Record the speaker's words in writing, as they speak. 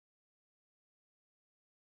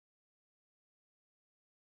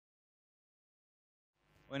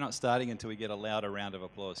We're not starting until we get a louder round of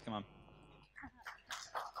applause. Come on.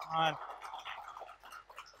 Come on.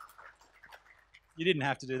 You didn't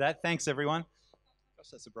have to do that. Thanks, everyone. Gosh,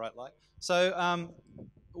 that's a bright light. So,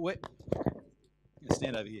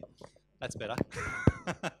 stand over here. That's better.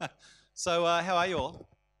 So, how are you all?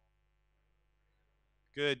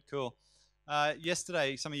 Good, cool.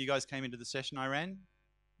 Yesterday, some of you guys came into the session I ran.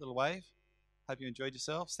 Little wave. Hope you enjoyed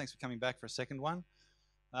yourselves. Thanks for coming back for a second one.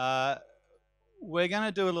 We're going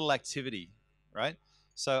to do a little activity, right?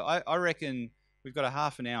 So I reckon we've got a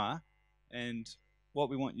half an hour, and what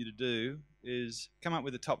we want you to do is come up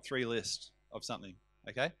with a top 3 list of something,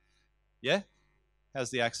 okay? Yeah? How's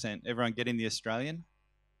the accent? Everyone getting the Australian?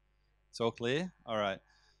 It's all clear? All right.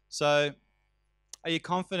 So are you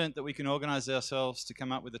confident that we can organise ourselves to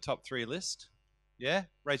come up with a top 3 list? Yeah?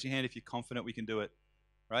 Raise your hand if you're confident we can do it,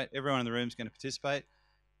 right? Everyone in the room is going to participate.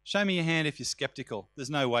 Show me your hand if you're skeptical. There's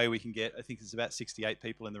no way we can get, I think there's about 68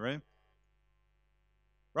 people in the room.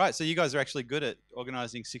 Right, so you guys are actually good at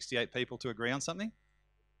organising 68 people to agree on something?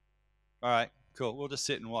 All right, cool. We'll just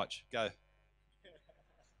sit and watch. Go.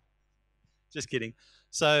 Just kidding.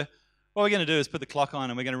 So what we're going to do is put the clock on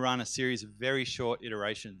and we're going to run a series of very short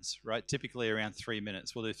iterations, right? Typically around 3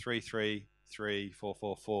 minutes. We'll do 3, 3, 3, 4,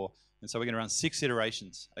 4, 4. And so we're going to run 6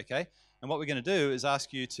 iterations, okay? And what we're going to do is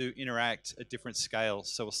ask you to interact at different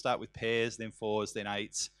scales. So we'll start with pairs, then 4s, then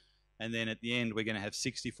 8s. And then at the end, we're going to have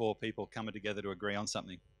 64 people coming together to agree on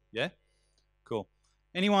something. Yeah? Cool.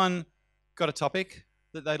 Anyone got a topic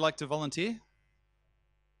that they'd like to volunteer?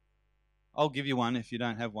 I'll give you one if you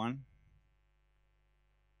don't have one.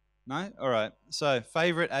 No? All right. So,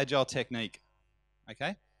 favourite agile technique.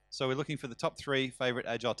 Okay? So we're looking for the top 3 favourite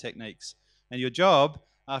agile techniques. And your job,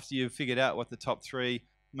 after you've figured out what the top 3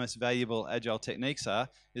 most valuable agile techniques are,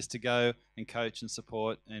 is to go and coach and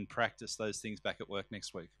support and practice those things back at work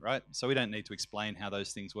next week, right? So we don't need to explain how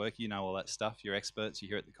those things work. You know all that stuff. You're experts. You're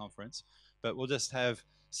here at the conference. But we'll just have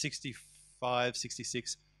 65,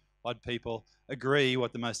 66 odd people agree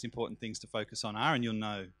what the most important things to focus on are, and you'll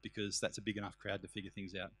know because that's a big enough crowd to figure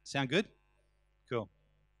things out. Sound good? Cool.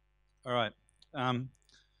 All right.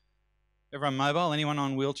 Everyone mobile? Anyone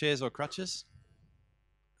on wheelchairs or crutches?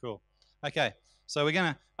 Cool. Okay. So we're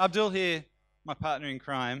going to, Abdul here, my partner in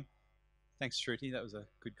crime. Thanks, Shruti. That was a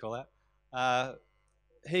good call out.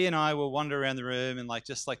 He and I will wander around the room and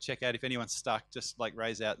just check out if anyone's stuck. Just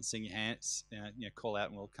raise out and sing your hands. Call out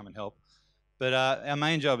and we'll come and help. But our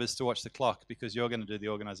main job is to watch the clock because you're going to do the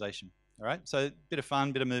organisation. All right. So a bit of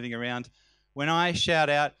fun, bit of moving around. When I shout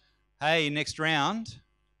out, "Hey, next round,"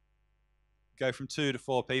 go from 2 to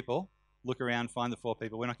 4 people. Look around, find the 4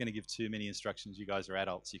 people. We're not going to give too many instructions. You guys are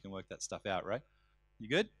adults. You can work that stuff out, right? You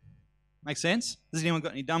good? Makes sense? Has anyone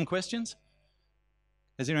got any dumb questions?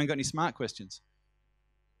 Has anyone got any smart questions?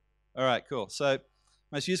 All right, cool. So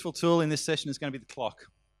most useful tool in this session is going to be the clock.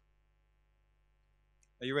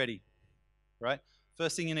 Are you ready? Right?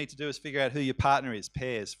 First thing you need to do is figure out who your partner is.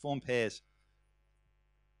 Pairs. Form pairs.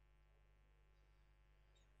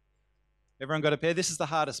 Everyone got a pair? This is the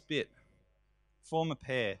hardest bit. Form a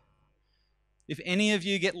pair. If any of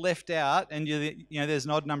you get left out and there's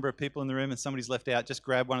an odd number of people in the room and somebody's left out, just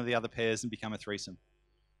grab one of the other pairs and become a threesome.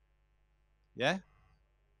 Yeah?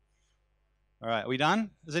 All right, are we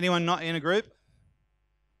done? Is anyone not in a group?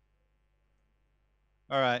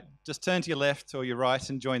 All right, just turn to your left or your right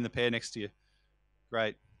and join the pair next to you.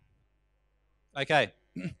 Great. Okay,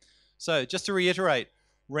 so just to reiterate,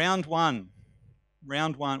 round one, we're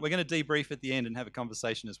going to debrief at the end and have a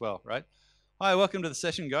conversation as well, right? Hi, welcome to the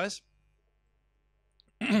session, guys.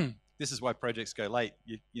 This is why projects go late.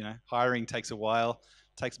 Hiring takes a while,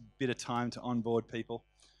 takes a bit of time to onboard people.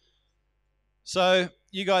 So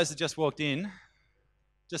you guys that just walked in,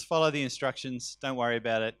 just follow the instructions. Don't worry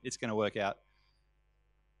about it. It's going to work out.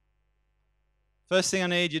 First thing I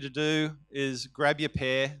need you to do is grab your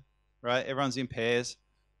pair, right? Everyone's in pairs.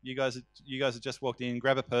 You guys have just walked in.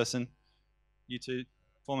 Grab a person. You two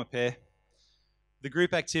form a pair. The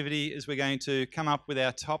group activity is we're going to come up with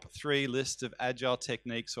our top 3 list of agile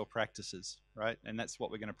techniques or practices, right? And that's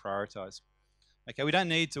what we're going to prioritize. Okay, we don't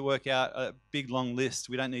need to work out a big long list.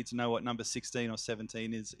 We don't need to know what number 16 or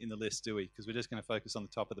 17 is in the list, do we? Because we're just going to focus on the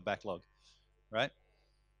top of the backlog, right?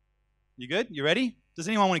 You good? You ready? Does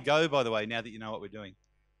anyone want to go, by the way, now that you know what we're doing?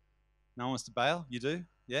 No one wants to bail? You do?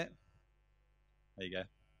 Yeah? There you go.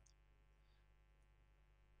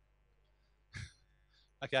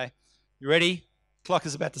 Okay, you ready? Clock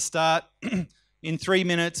is about to start. In 3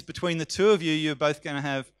 minutes, between the two of you, you're both going to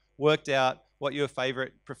have worked out what your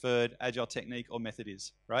favorite preferred agile technique or method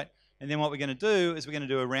is, right? And then what we're going to do is we're going to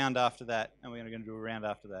do a round after that, and we're going to do a round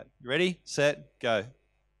after that. You ready? Set, go.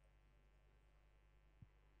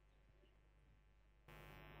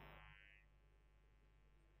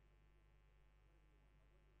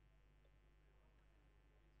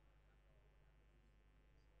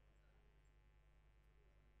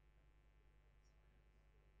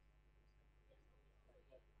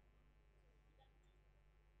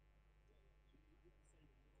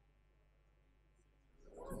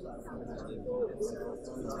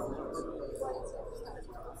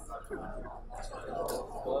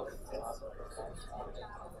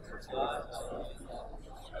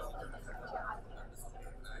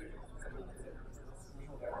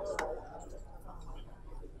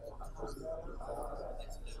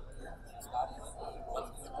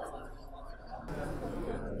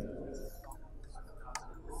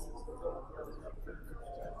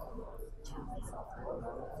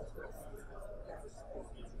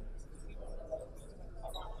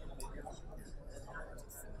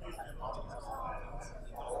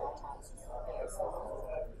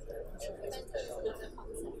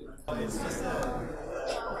 It's just a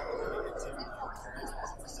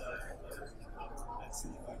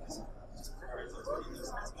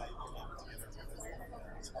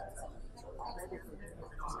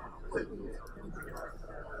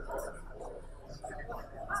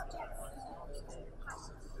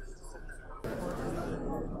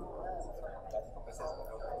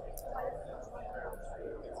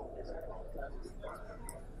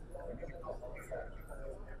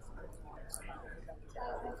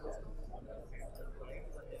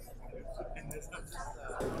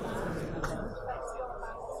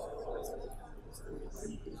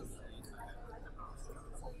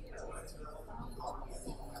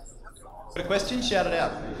Got a question? Shout it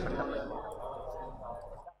out.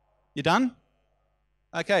 You done?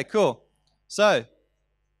 Okay, cool. So,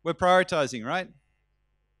 we're prioritizing, right?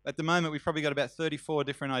 At the moment, we've probably got about 34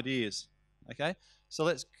 different ideas. Okay? So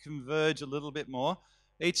let's converge a little bit more.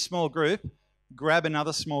 Each small group, grab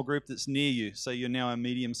another small group that's near you, so you're now a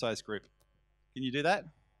medium-sized group. Can you do that?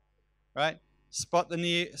 Right? Spot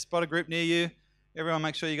a group near you. Everyone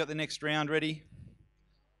make sure you got the next round ready.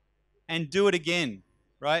 And do it again,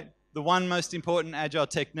 right? The one most important agile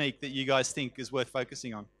technique that you guys think is worth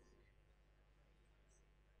focusing on.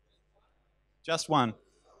 Just one.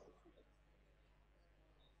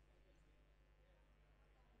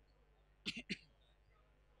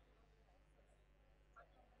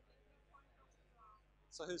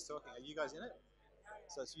 So who's talking? Are you guys in it?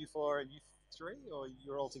 So it's you four and you three, or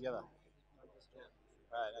you're all together?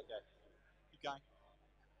 Right, okay. Keep going.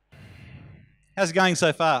 How's it going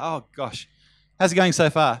so far? Oh, gosh. How's it going so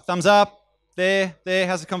far? Thumbs up. There.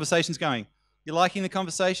 How's the conversations going? You're liking the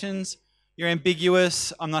conversations? You're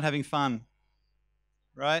ambiguous. I'm not having fun.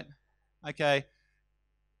 Right? Okay.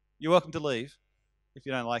 You're welcome to leave if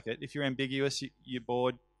you don't like it. If you're ambiguous, you're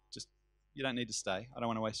bored, you don't need to stay. I don't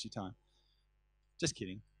want to waste your time. Just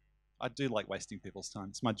kidding. I do like wasting people's time.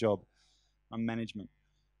 It's my job. I'm management.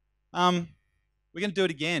 We're going to do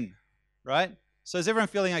it again, right? So is everyone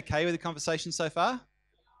feeling okay with the conversation so far?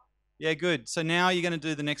 Yeah, good. So now you're going to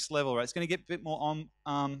do the next level, right? It's going to get a bit more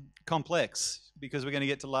complex because we're going to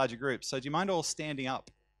get to larger groups. So do you mind all standing up?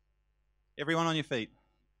 Everyone on your feet,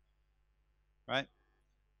 right?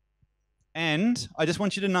 And I just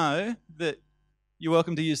want you to know that you're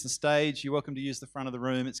welcome to use the stage. You're welcome to use the front of the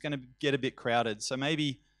room. It's going to get a bit crowded. So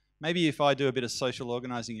maybe if I do a bit of social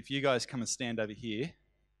organizing, if you guys come and stand over here,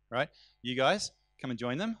 right? You guys come and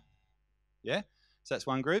join them. Yeah? So that's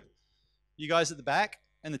one group. You guys at the back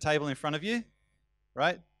and the table in front of you,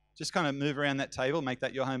 right? Just kind of move around that table, make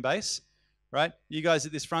that your home base, right? You guys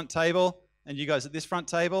at this front table and you guys at this front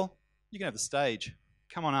table, you can have the stage.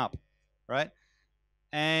 Come on up, right?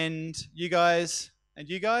 And you guys,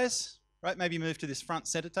 right? Maybe move to this front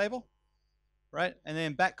center table, right? And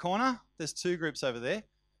then back corner, there's two groups over there.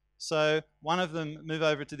 So one of them move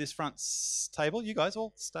over to this front table. You guys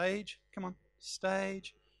all stage. Come on,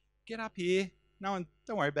 stage. Get up here. No one,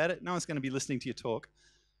 don't worry about it. No one's going to be listening to your talk.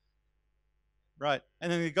 Right.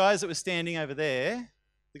 And then the guys that were standing over there,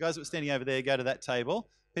 go to that table.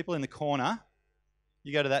 People in the corner,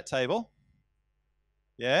 you go to that table.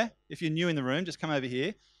 Yeah? If you're new in the room, just come over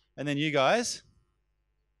here. And then you guys,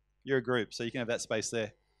 you're a group, so you can have that space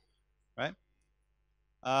there. Right?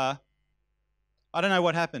 I don't know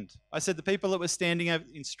what happened. I said the people that were standing over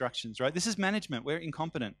instructions, right? This is management. We're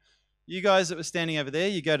incompetent. You guys that were standing over there,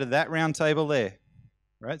 you go to that round table there.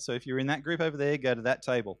 Right? So if you're in that group over there, go to that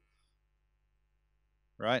table.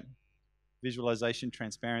 Right? Visualization,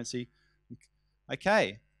 transparency.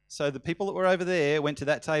 Okay. So the people that were over there went to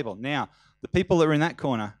that table. Now, the people that were in that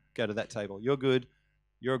corner, go to that table. You're good.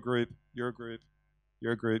 You're a group. You're a group.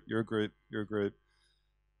 You're a group. You're a group. You're a group.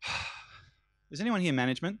 Is anyone here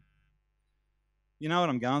management? You know what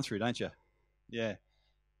I'm going through, don't you? Yeah.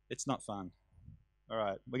 It's not fun. All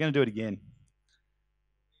right. We're going to do it again.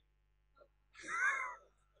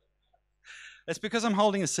 It's because I'm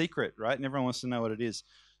holding a secret, right? And everyone wants to know what it is.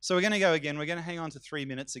 So we're going to go again. We're going to hang on to 3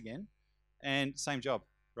 minutes again. And same job.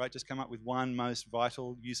 right? Just come up with one most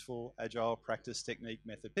vital, useful, agile practice, technique,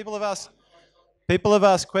 method. People have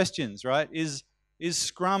asked questions, right? Is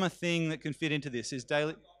Scrum a thing that can fit into this? Is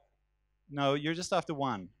daily? No, you're just after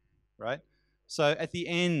one, right? So at the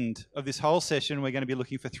end of this whole session, we're going to be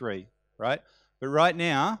looking for three, right? But right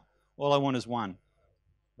now, all I want is one,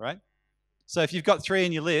 right? So if you've got three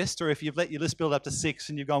in your list, or if you've let your list build up to six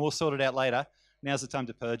and you've gone, we'll sort it out later, now's the time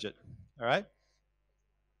to purge it, all right?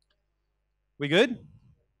 We good?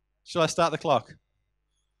 Shall I start the clock?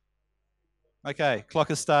 Okay, clock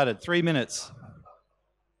has started. 3 minutes.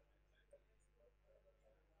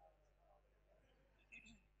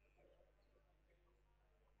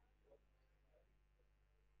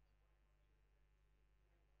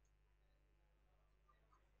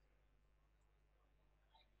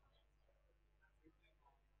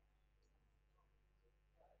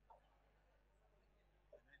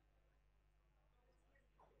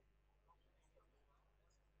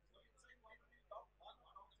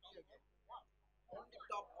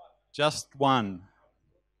 Just one.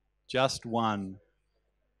 Just one.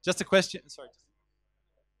 Just a question. Sorry.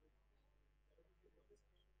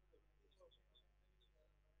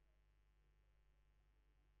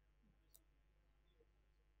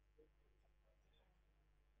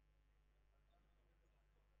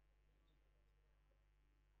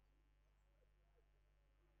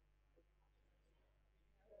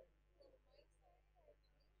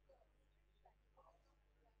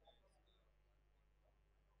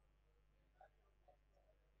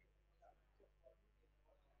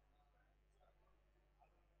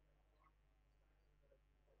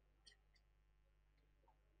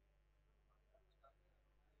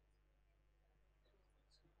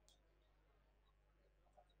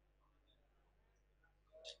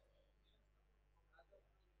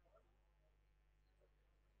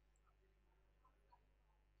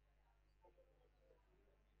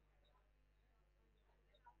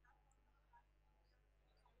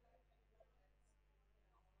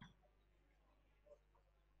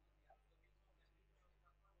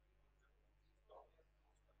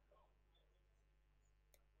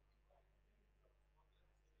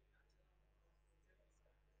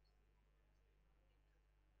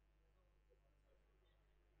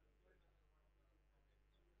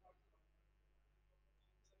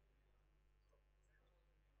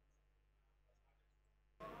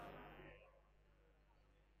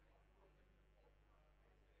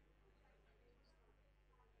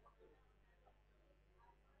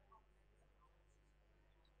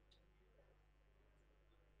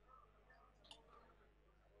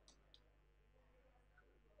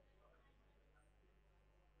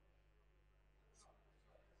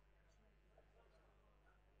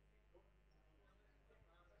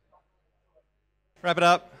 Wrap it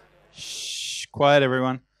up. Shh. Quiet,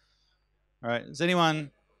 everyone. All right. Does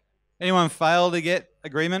anyone fail to get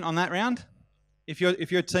agreement on that round? If you're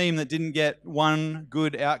a team that didn't get one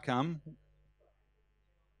good outcome,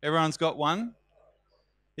 everyone's got one.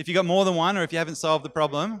 If you got more than one, or if you haven't solved the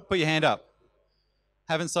problem, put your hand up.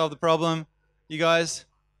 Haven't solved the problem. You guys,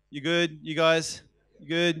 you good? You guys, you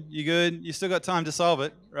good? You good? You still got time to solve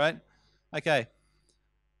it, right? Okay.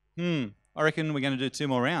 I reckon we're going to do 2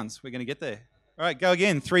 more rounds. We're going to get there. All right, go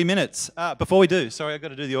again. 3 minutes. Before we do, sorry, I've got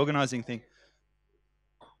to do the organising thing.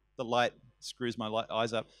 The light screws my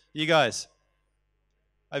eyes up. You guys,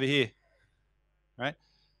 over here, right?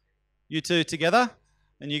 You two together,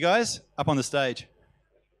 and you guys up on the stage.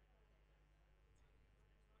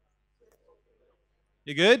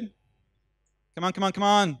 You good? Come on, come on, come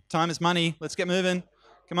on. Time is money. Let's get moving.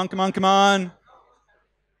 Come on, come on, come on.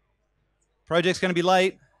 Project's going to be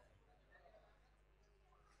late.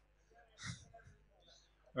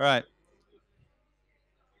 All right.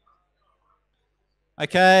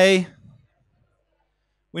 Okay.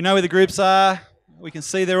 We know where the groups are. We can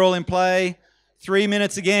see they're all in play. 3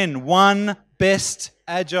 minutes again. One best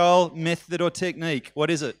agile method or technique. What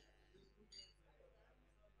is it?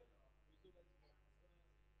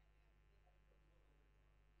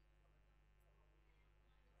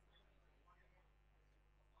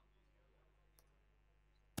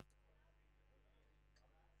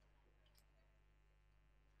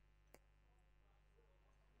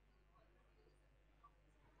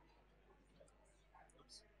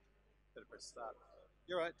 Better press start.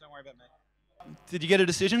 You're right. Don't worry about me. Did you get a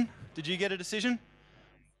decision? Did you get a decision?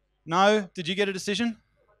 No? Did you get a decision?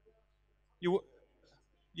 You?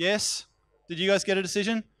 Yes? Did you guys get a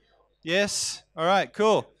decision? Yes? All right,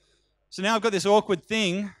 cool. So now I've got this awkward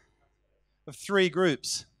thing of 3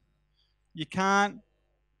 groups. You can't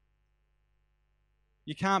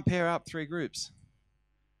pair up 3 groups.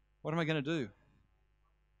 What am I going to do?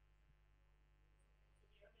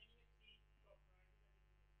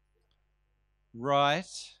 right,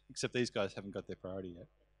 except these guys haven't got their priority yet.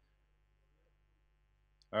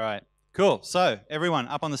 All right, cool. So everyone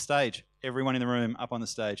up on the stage. Everyone in the room up on the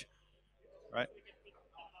stage. Right.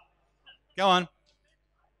 Go on.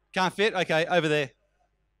 Can't fit? Okay, over there.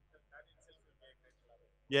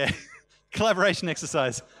 Yeah. Collaboration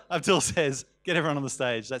exercise. Abdul says, get everyone on the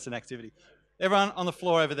stage. That's an activity. Everyone on the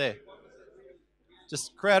floor over there.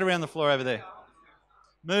 Just crowd around the floor over there.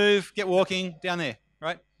 Move, get walking down there,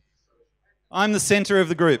 right? I'm the center of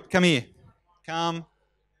the group. Come here. Come,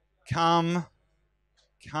 come,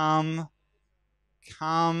 come,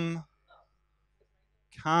 come,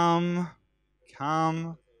 come,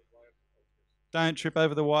 come. Don't trip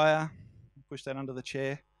over the wire. Push that under the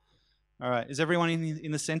chair. All right. Is everyone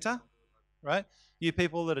in the center? Right? You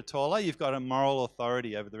people that are taller, you've got a moral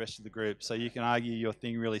authority over the rest of the group, so you can argue your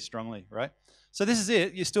thing really strongly, right? So this is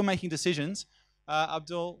it. You're still making decisions.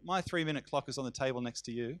 Abdul, my 3-minute clock is on the table next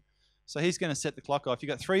to you. So he's going to set the clock off. You've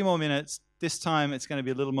got 3 more minutes. This time it's going to be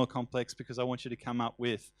a little more complex because I want you to come up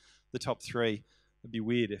with the top 3. It'd be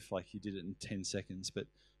weird if like you did it in 10 seconds, but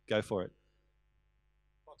go for it.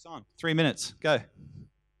 Clock's on. 3 minutes. Go.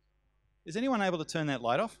 Is anyone able to turn that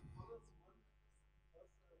light off?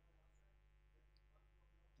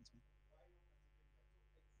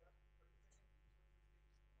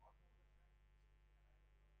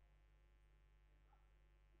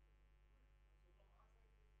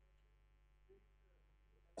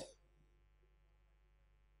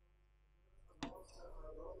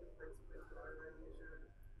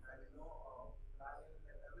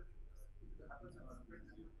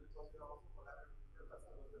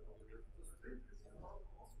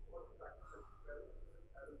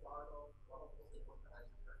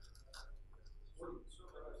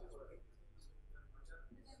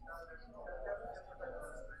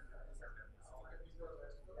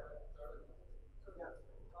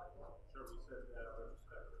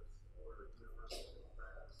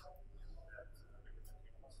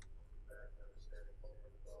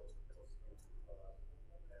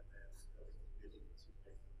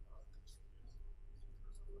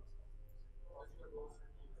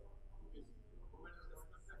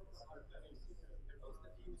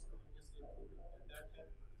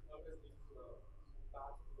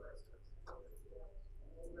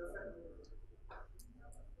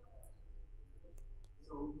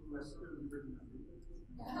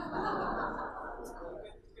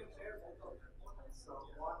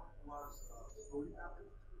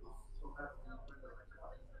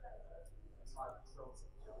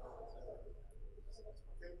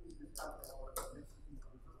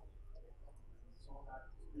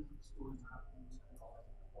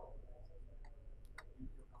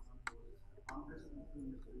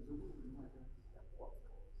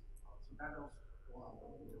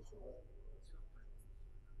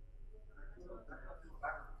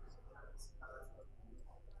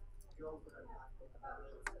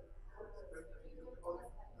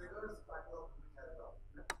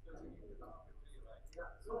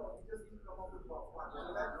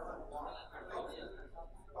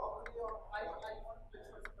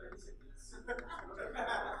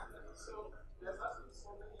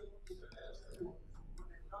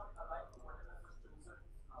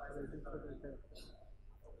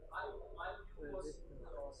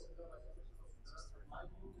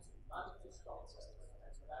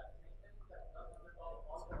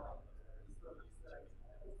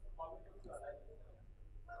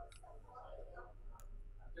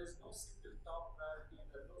 There's no single top priority,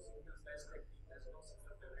 there's no single best technique, there's no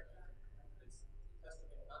single favorite technique. It's just to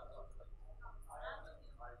get done.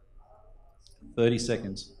 30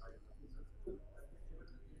 seconds.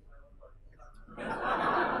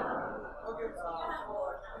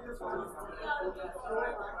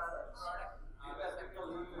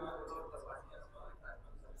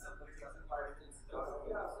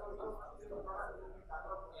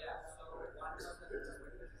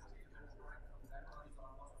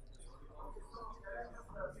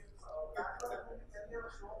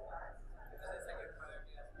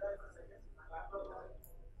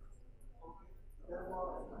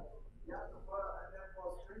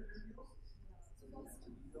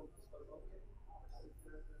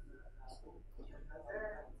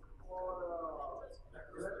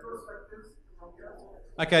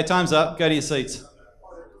 Okay, time's up. Go to your seats.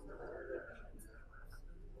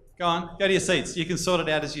 Go on, go to your seats. You can sort it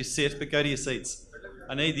out as you sit, but go to your seats.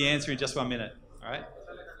 I need the answer in just 1 minute, all right?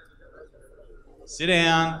 Sit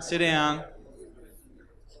down, sit down.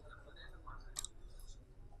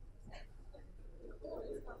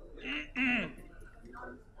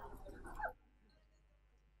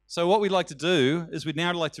 So what we'd like to do is we'd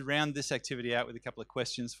now like to round this activity out with a couple of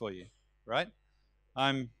questions for you, right?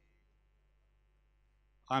 I'm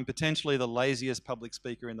potentially the laziest public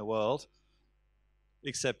speaker in the world,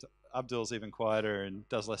 except Abdul's even quieter and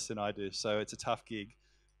does less than I do, so it's a tough gig.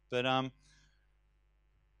 But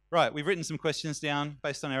right, we've written some questions down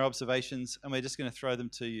based on our observations, and we're just going to throw them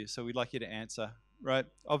to you. So we'd like you to answer. Right?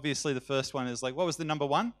 Obviously, the first one is like, what was the number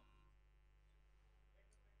one?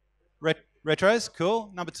 Retros,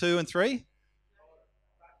 cool. Number 2 and 3.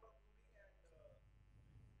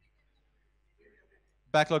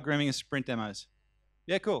 Backlog grooming and sprint demos.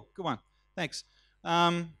 Yeah, cool. Good one. Thanks.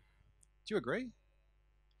 Do you agree?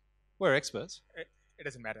 We're experts. It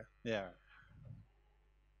doesn't matter. Yeah.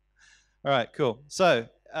 All right, cool. So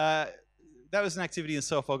that was an activity in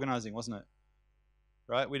self-organizing, wasn't it?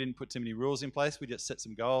 Right? We didn't put too many rules in place. We just set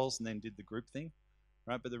some goals and then did the group thing.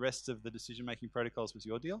 Right? But the rest of the decision-making protocols was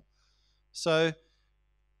your deal. So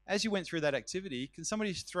as you went through that activity, can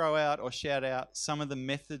somebody throw out or shout out some of the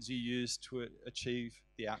methods you used to achieve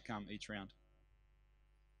the outcome each round?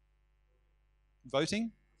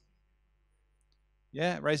 Voting?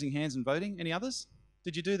 Yeah, raising hands and voting. Any others?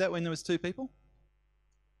 Did you do that when there was 2 people?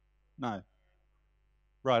 No.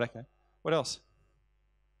 Right, okay. What else?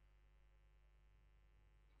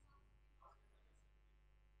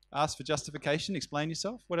 Ask for justification, explain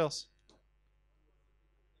yourself. What else?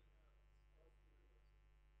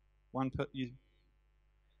 Hang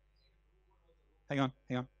on.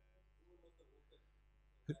 Yeah.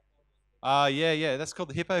 That's called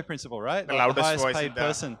the hippo principle, right? The Like loudest highest voice paid in the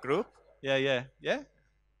person. group. Yeah.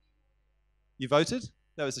 You voted?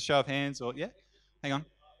 That was a show of hands, or yeah? Hang on.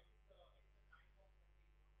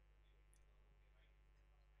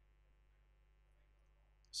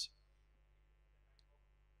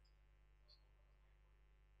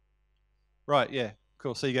 Right, yeah.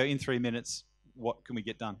 Cool. So you go in 3 minutes, what can we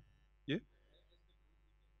get done? You?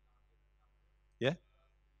 Yeah?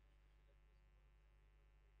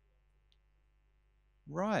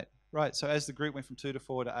 Right. So as the group went from 2 to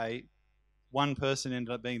 4 to 8, one person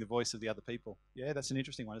ended up being the voice of the other people. Yeah, that's an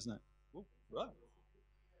interesting one, isn't it? Ooh, right.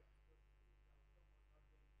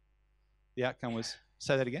 The outcome was,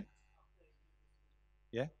 say that again?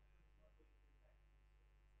 Yeah?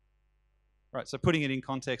 Right, so putting it in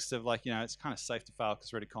context of like, it's kind of safe to fail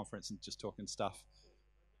because we're at a conference and just talking stuff.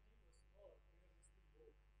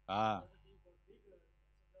 Ah.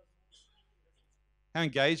 How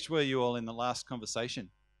engaged were you all in the last conversation?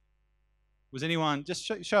 Was anyone, just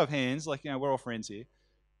show of hands, like, we're all friends here.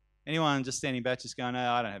 Anyone just standing back, just going,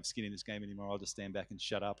 no, I don't have skin in this game anymore. I'll just stand back and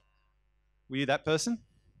shut up. Were you that person?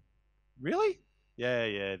 Really?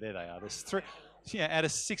 Yeah, there they are. There's 3, out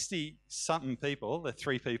of 60-something people, the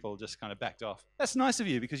 3 people just kind of backed off. That's nice of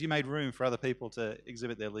you because you made room for other people to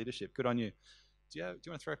exhibit their leadership. Good on you. Do you want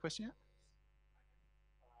to throw a question out?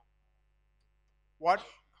 What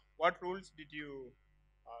rules did you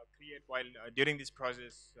create while during this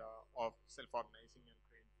process of self-organizing and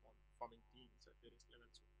forming teams at various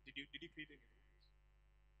levels? Did you create any rules?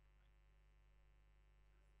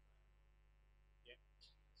 Yeah.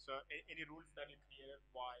 So any rules that you created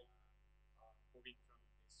while moving from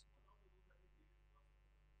this?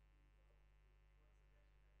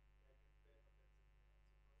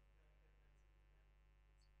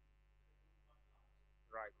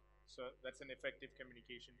 Right. So that's an effective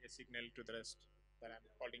communication, a signal to the rest that I'm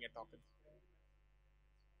holding a token.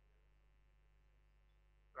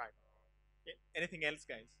 Right. Anything else,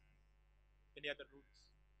 guys? Any other rules?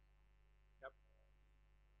 Yep.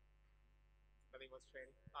 Nothing was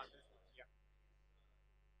training. Yeah.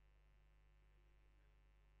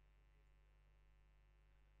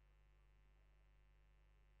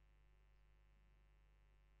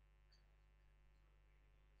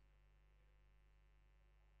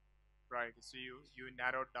 Right. So you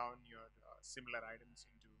narrowed down your similar items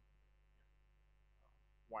into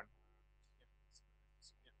one. Yeah.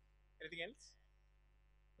 Anything else?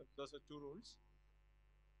 Those are 2 rules.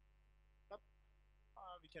 Yep.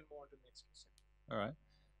 We can move on to the next question. All right.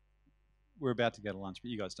 We're about to go to lunch, but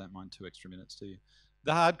you guys don't mind 2 extra minutes, do you?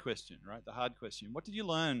 The hard question, right? The hard question. What did you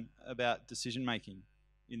learn about decision making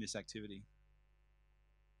in this activity?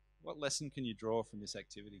 What lesson can you draw from this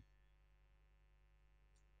activity?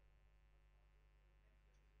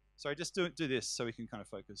 Sorry, just do this so we can kind of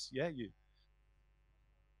focus. Yeah, you.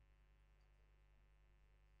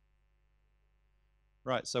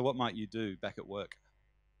 Right, so what might you do back at work?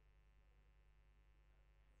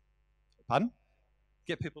 Pardon?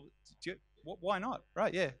 Get people, why not?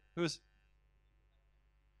 Right, yeah. Who's?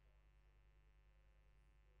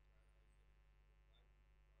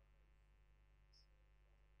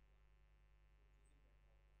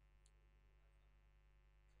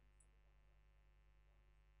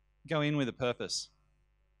 Go in with a purpose.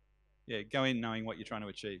 Yeah, go in knowing what you're trying to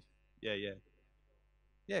achieve. Yeah, yeah.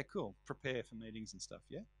 Yeah, cool. Prepare for meetings and stuff,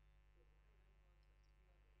 yeah?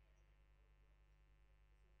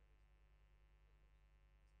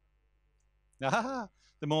 Ah,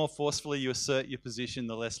 the more forcefully you assert your position,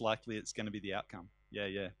 the less likely it's going to be the outcome. Yeah,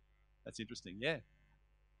 yeah. That's interesting. Yeah.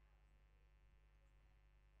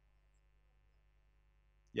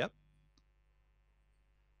 Yep.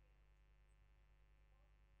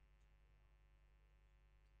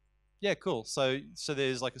 Yeah, cool. So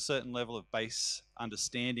there's like a certain level of base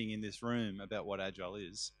understanding in this room about what agile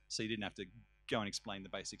is. So you didn't have to go and explain the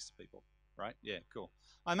basics to people, right? Yeah, cool.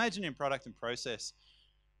 I imagine in product and process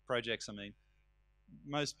projects, I mean,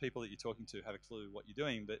 most people that you're talking to have a clue what you're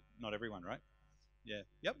doing, but not everyone, right? Yeah.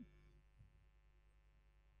 Yep.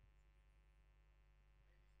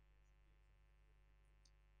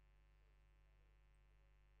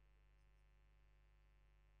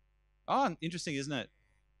 Oh, interesting, isn't it?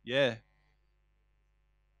 Yeah.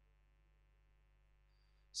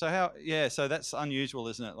 So how? Yeah. So that's unusual,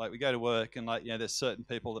 isn't it? Like we go to work and like there's certain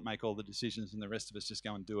people that make all the decisions, and the rest of us just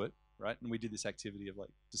go and do it, right? And we did this activity of like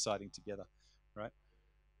deciding together, right?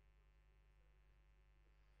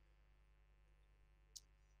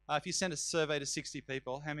 If you send a survey to 60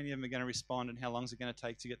 people, how many of them are going to respond, and how long is it going to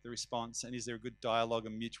take to get the response? And is there a good dialogue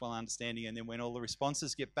and mutual understanding? And then when all the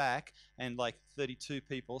responses get back, and like 32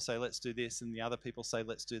 people say let's do this, and the other people say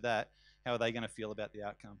let's do that, how are they going to feel about the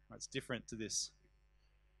outcome? Right? It's different to this.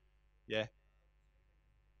 Yeah.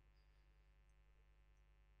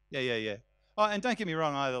 Yeah, yeah, yeah. Oh, and don't get me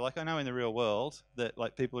wrong either. Like I know in the real world that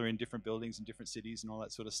like people are in different buildings in different cities and all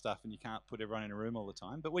that sort of stuff, and you can't put everyone in a room all the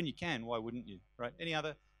time. But when you can, why wouldn't you? Right? Any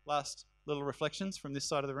other last little reflections from this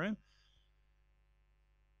side of the room?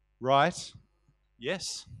 Right.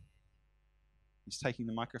 Yes. He's taking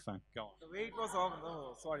the microphone. Go on. The way it was organized,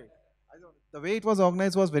 no, sorry. The way it was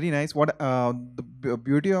organized was very nice. What the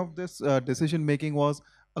beauty of this decision making was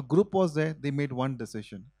a group was there, they made one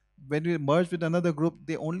decision. When we merged with another group,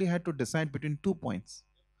 they only had to decide between 2 points.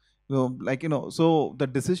 So, like, so the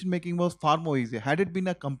decision making was far more easy. Had it been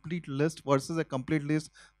a complete list versus a complete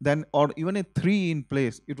list, then, or even a three in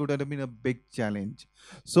place, it would have been a big challenge.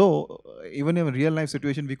 So, even in a real life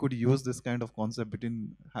situation, we could use this kind of concept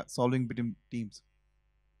between solving between teams.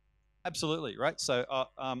 Absolutely, right? So,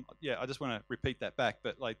 yeah, I just want to repeat that back.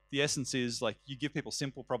 But like the essence is like you give people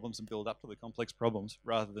simple problems and build up to the complex problems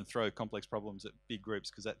rather than throw complex problems at big groups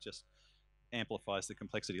because that just amplifies the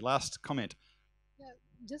complexity. Last comment. Yeah,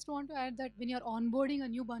 just want to add that when you're onboarding a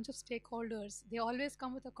new bunch of stakeholders, they always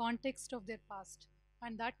come with a context of their past,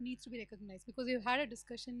 and that needs to be recognized because you've had a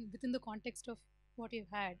discussion within the context of what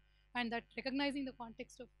you've had, and that recognizing the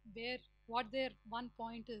context of where what their one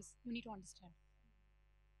point is, you need to understand.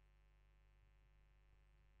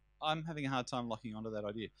 I'm having a hard time locking onto that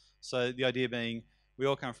idea. So the idea being we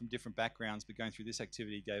all come from different backgrounds, but going through this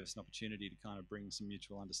activity gave us an opportunity to kind of bring some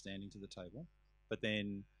mutual understanding to the table. But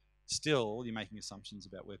then still you're making assumptions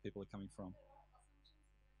about where people are coming from.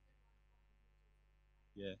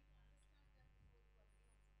 Yeah.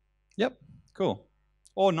 Yep. Cool.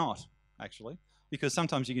 Or not, actually. Because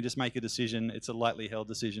sometimes you can just make a decision, it's a lightly held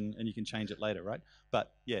decision, and you can change it later, right?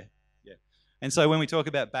 But yeah, yeah. And so when we talk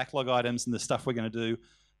about backlog items and the stuff we're going to do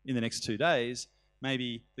in the next 2 days,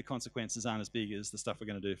 maybe the consequences aren't as big as the stuff we're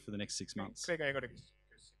going to do for the next 6 months. Craig, I got a question.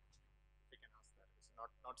 If I can ask that.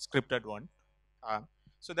 It's not scripted one.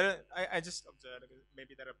 So there, I just observed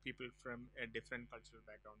maybe there are people from a different cultural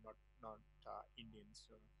background, not Indians.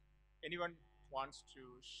 So anyone wants to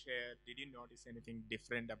share? Did you notice anything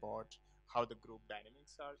different about how the group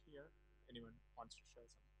dynamics are here? Anyone wants to share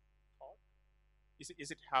some thought? Is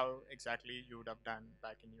it how exactly you would have done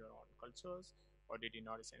back in your own cultures, or did you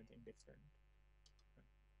notice anything different?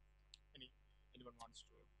 Anyone wants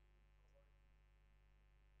to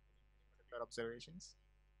particular observations?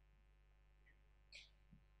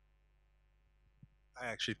 I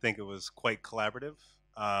actually think it was quite collaborative.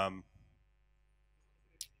 I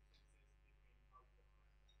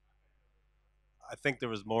think there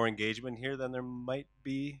was more engagement here than there might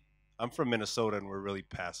be. I'm from Minnesota, and we're really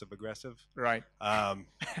passive aggressive. Right.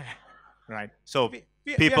 Right. So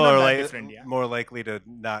We people are are not that like different, yeah. more likely to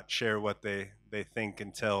not share what they think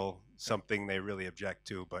until something they really object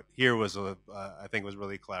to. But here was I think it was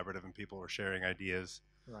really collaborative, and people were sharing ideas,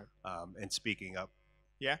 Right. and speaking up.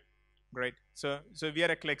 Yeah. Great. So we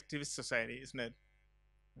are a collectivist society, isn't it?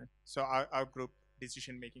 Right. So our group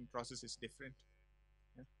decision making process is different.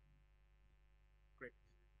 Yeah. Great.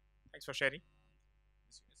 Thanks for sharing.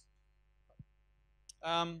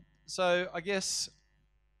 So I guess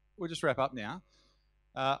we'll just wrap up now.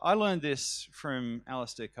 I learned this from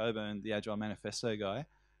Alistair Cockburn, the Agile Manifesto guy.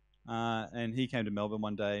 And he came to Melbourne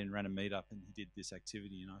one day and ran a meetup, and he did this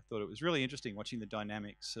activity. And I thought it was really interesting watching the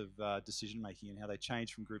dynamics of decision making and how they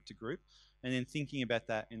change from group to group, and then thinking about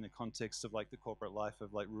that in the context of like the corporate life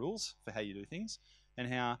of like rules for how you do things,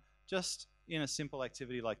 and how just in a simple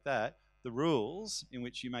activity like that, the rules in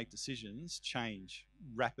which you make decisions change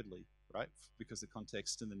rapidly, right? Because the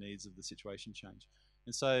context and the needs of the situation change.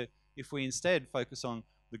 And so if we instead focus on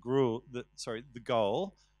the goal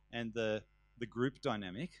and the group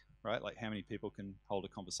dynamic, right? Like how many people can hold a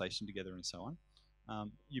conversation together and so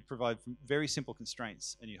on. You provide very simple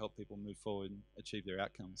constraints and you help people move forward and achieve their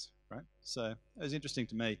outcomes, right? So it was interesting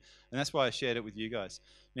to me, and that's why I shared it with you guys.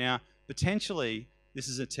 Now, potentially, this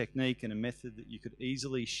is a technique and a method that you could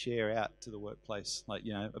easily share out to the workplace. Like,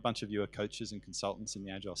 you know, a bunch of you are coaches and consultants in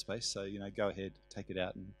the Agile space, so, you know, go ahead, take it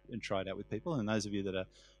out and try it out with people. And those of you that are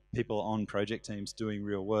people on project teams doing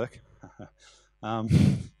real work,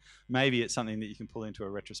 maybe it's something that you can pull into a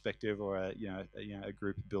retrospective or a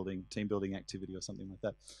group building, team building activity or something like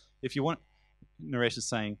that. If you want, Naresh is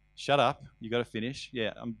saying, shut up, you got to finish.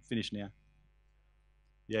 Yeah, I'm finished now.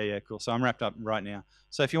 Yeah, cool. So I'm wrapped up right now.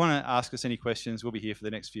 So if you want to ask us any questions, we'll be here for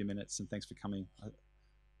the next few minutes, and thanks for coming.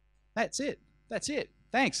 That's it.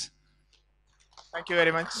 Thanks. Thank you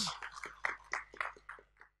very much.